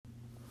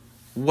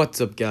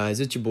What's up, guys?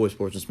 It's your boy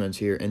Sportsman Spence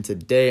here, and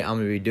today I'm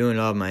going to be doing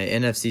all my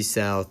NFC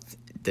South.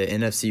 The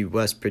NFC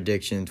West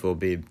predictions will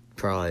be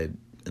probably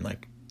in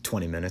like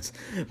 20 minutes.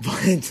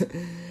 But,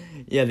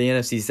 yeah, the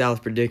NFC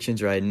South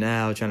predictions right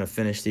now, trying to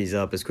finish these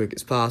up as quick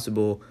as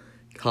possible.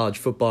 College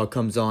football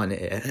comes on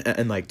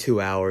in like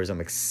 2 hours.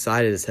 I'm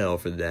excited as hell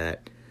for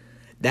that.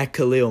 That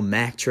Khalil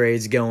Mack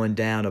trade's going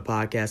down. A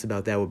podcast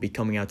about that will be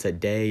coming out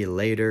today,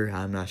 later.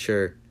 I'm not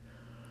sure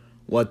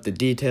what the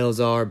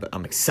details are, but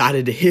I'm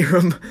excited to hear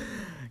them.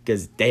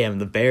 Because, damn,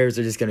 the Bears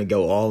are just going to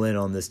go all in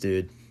on this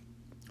dude.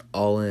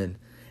 All in.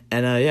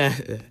 And,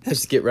 let's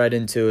just get right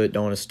into it.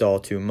 Don't want to stall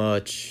too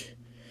much.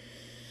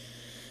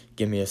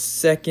 Give me a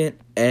second.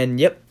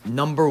 And,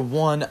 number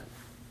one,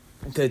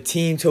 the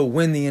team to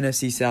win the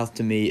NFC South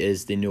to me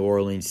is the New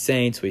Orleans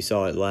Saints. We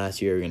saw it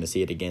last year. We're going to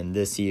see it again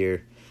this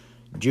year.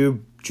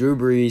 Drew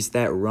Brees,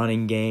 that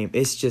running game,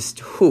 it's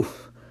just,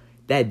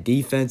 that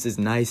defense is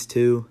nice,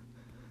 too.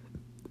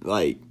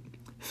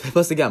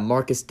 Plus they got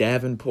Marcus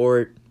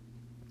Davenport.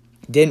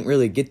 Didn't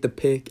really get the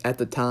pick at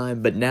the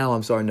time, but now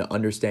I'm starting to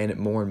understand it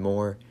more and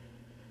more.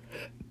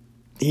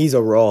 He's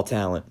a raw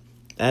talent.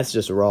 That's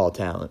just raw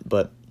talent.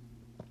 But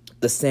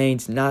the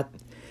Saints,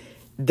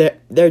 there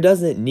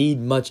doesn't need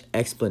much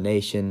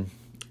explanation.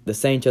 The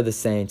Saints are the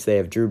Saints. They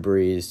have Drew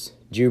Brees.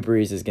 Drew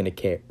Brees is going to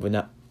carry.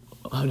 Drew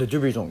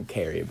Brees won't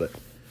carry, but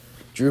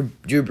Drew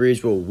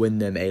Brees will win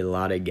them a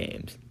lot of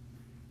games.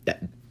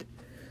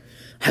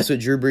 That's what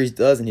Drew Brees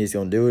does, and he's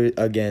going to do it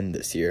again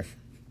this year.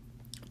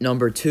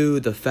 Number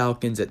two, the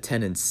Falcons at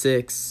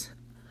 10-6.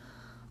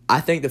 I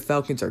think the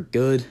Falcons are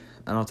good.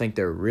 I don't think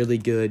they're really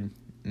good.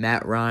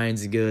 Matt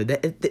Ryan's good.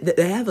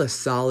 They have a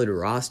solid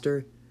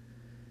roster.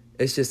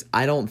 It's just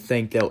I don't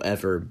think they'll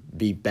ever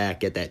be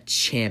back at that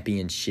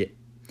championship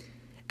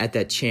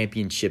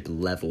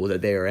level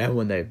that they were at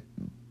when they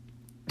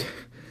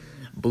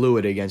blew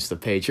it against the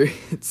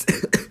Patriots.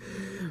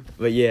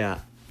 But yeah,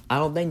 I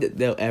don't think that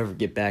they'll ever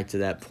get back to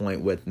that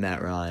point with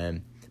Matt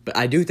Ryan. But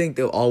I do think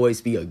they'll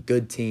always be a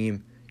good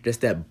team.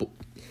 Just that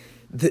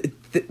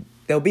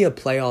they'll be a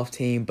playoff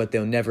team, but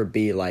they'll never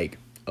be like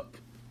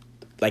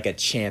a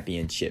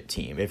championship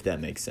team, if that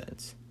makes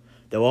sense.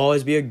 They'll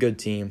always be a good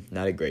team,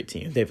 not a great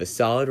team. They have a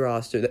solid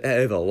roster.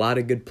 They have a lot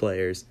of good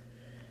players.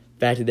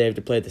 The fact that they have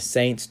to play the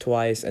Saints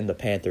twice and the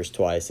Panthers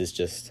twice is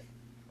just...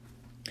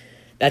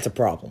 That's a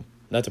problem.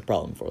 That's a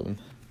problem for them.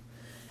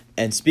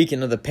 And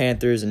speaking of the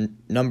Panthers,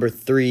 number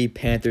 3,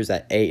 Panthers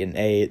at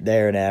 8-8.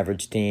 They're an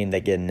average team.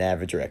 They get an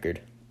average record.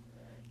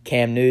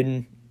 Cam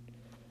Newton...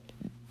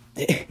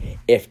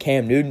 If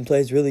Cam Newton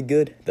plays really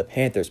good, the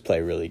Panthers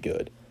play really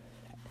good.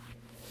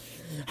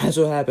 That's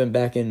what happened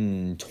back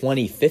in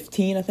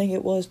 2015, I think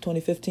it was.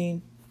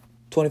 2015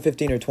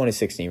 or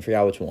 2016,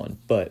 forgot which one.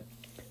 But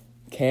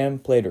Cam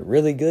played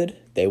really good.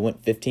 They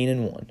went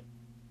 15-1.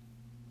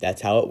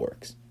 That's how it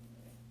works.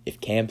 If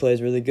Cam plays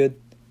really good,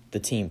 the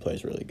team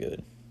plays really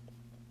good.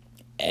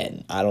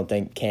 And I don't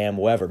think Cam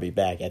will ever be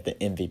back at the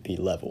MVP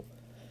level.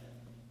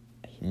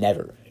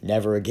 Never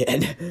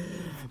again.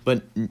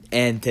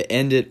 And to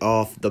end it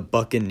off, the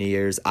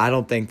Buccaneers, I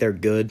don't think they're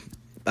good.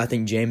 I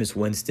think Jameis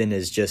Winston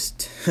is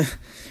just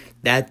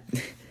that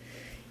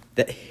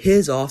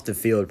his off the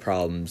field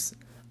problems.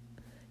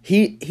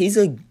 He's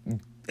a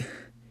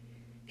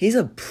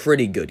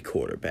pretty good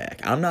quarterback.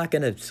 I'm not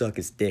gonna suck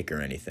his dick or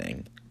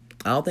anything.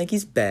 I don't think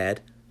he's bad,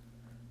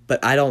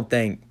 but I don't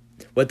think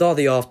with all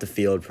the off the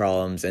field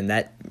problems and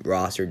that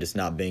roster just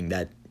not being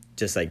that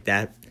just like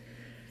that.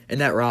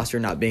 And that roster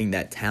not being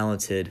that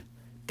talented,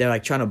 they're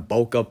like trying to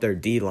bulk up their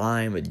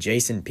D-line with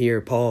Jason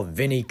Pierre-Paul,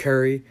 Vinny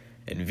Curry,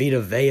 and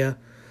Vita Vea.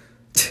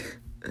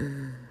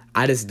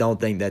 I just don't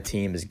think that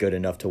team is good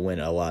enough to win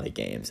a lot of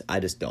games. I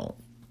just don't.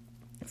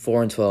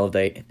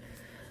 4-12,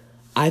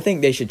 I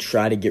think they should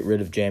try to get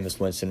rid of Jameis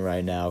Winston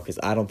right now because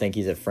I don't think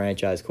he's a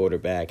franchise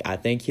quarterback. I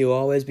think he'll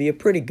always be a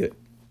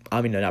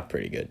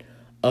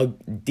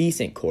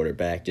decent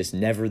quarterback, just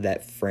never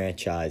that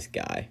franchise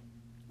guy.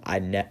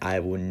 I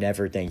will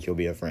never think he'll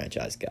be a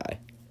franchise guy.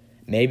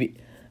 Maybe,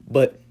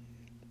 but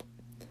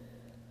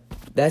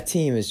that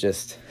team is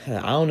just, I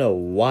don't know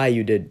why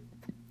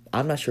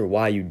I'm not sure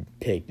why you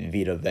picked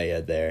Vita Vea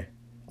there.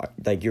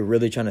 Like, you're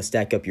really trying to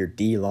stack up your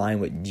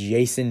D-line with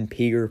Jason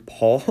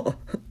Pierre-Paul?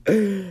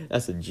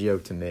 That's a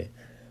joke to me.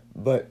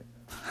 But,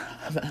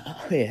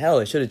 hell,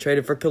 I should have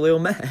traded for Khalil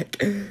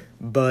Mack.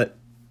 But,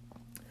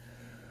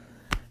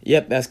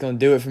 that's going to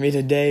do it for me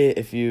today.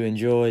 If you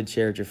enjoyed,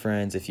 share it with your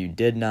friends. If you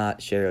did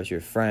not, share it with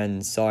your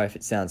friends. Sorry if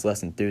it sounds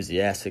less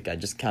enthusiastic. I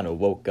just kind of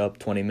woke up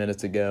 20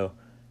 minutes ago.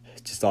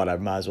 Just thought I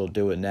might as well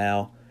do it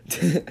now.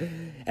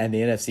 And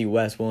the NFC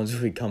West ones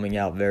will be coming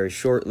out very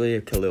shortly.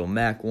 A Khalil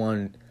Mack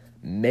one.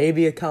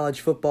 Maybe a college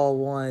football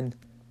one.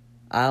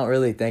 I don't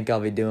really think I'll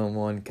be doing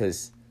one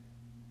because...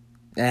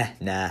 I'm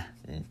not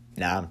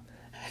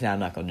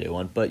going to do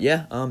one. But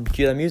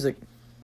cue that music.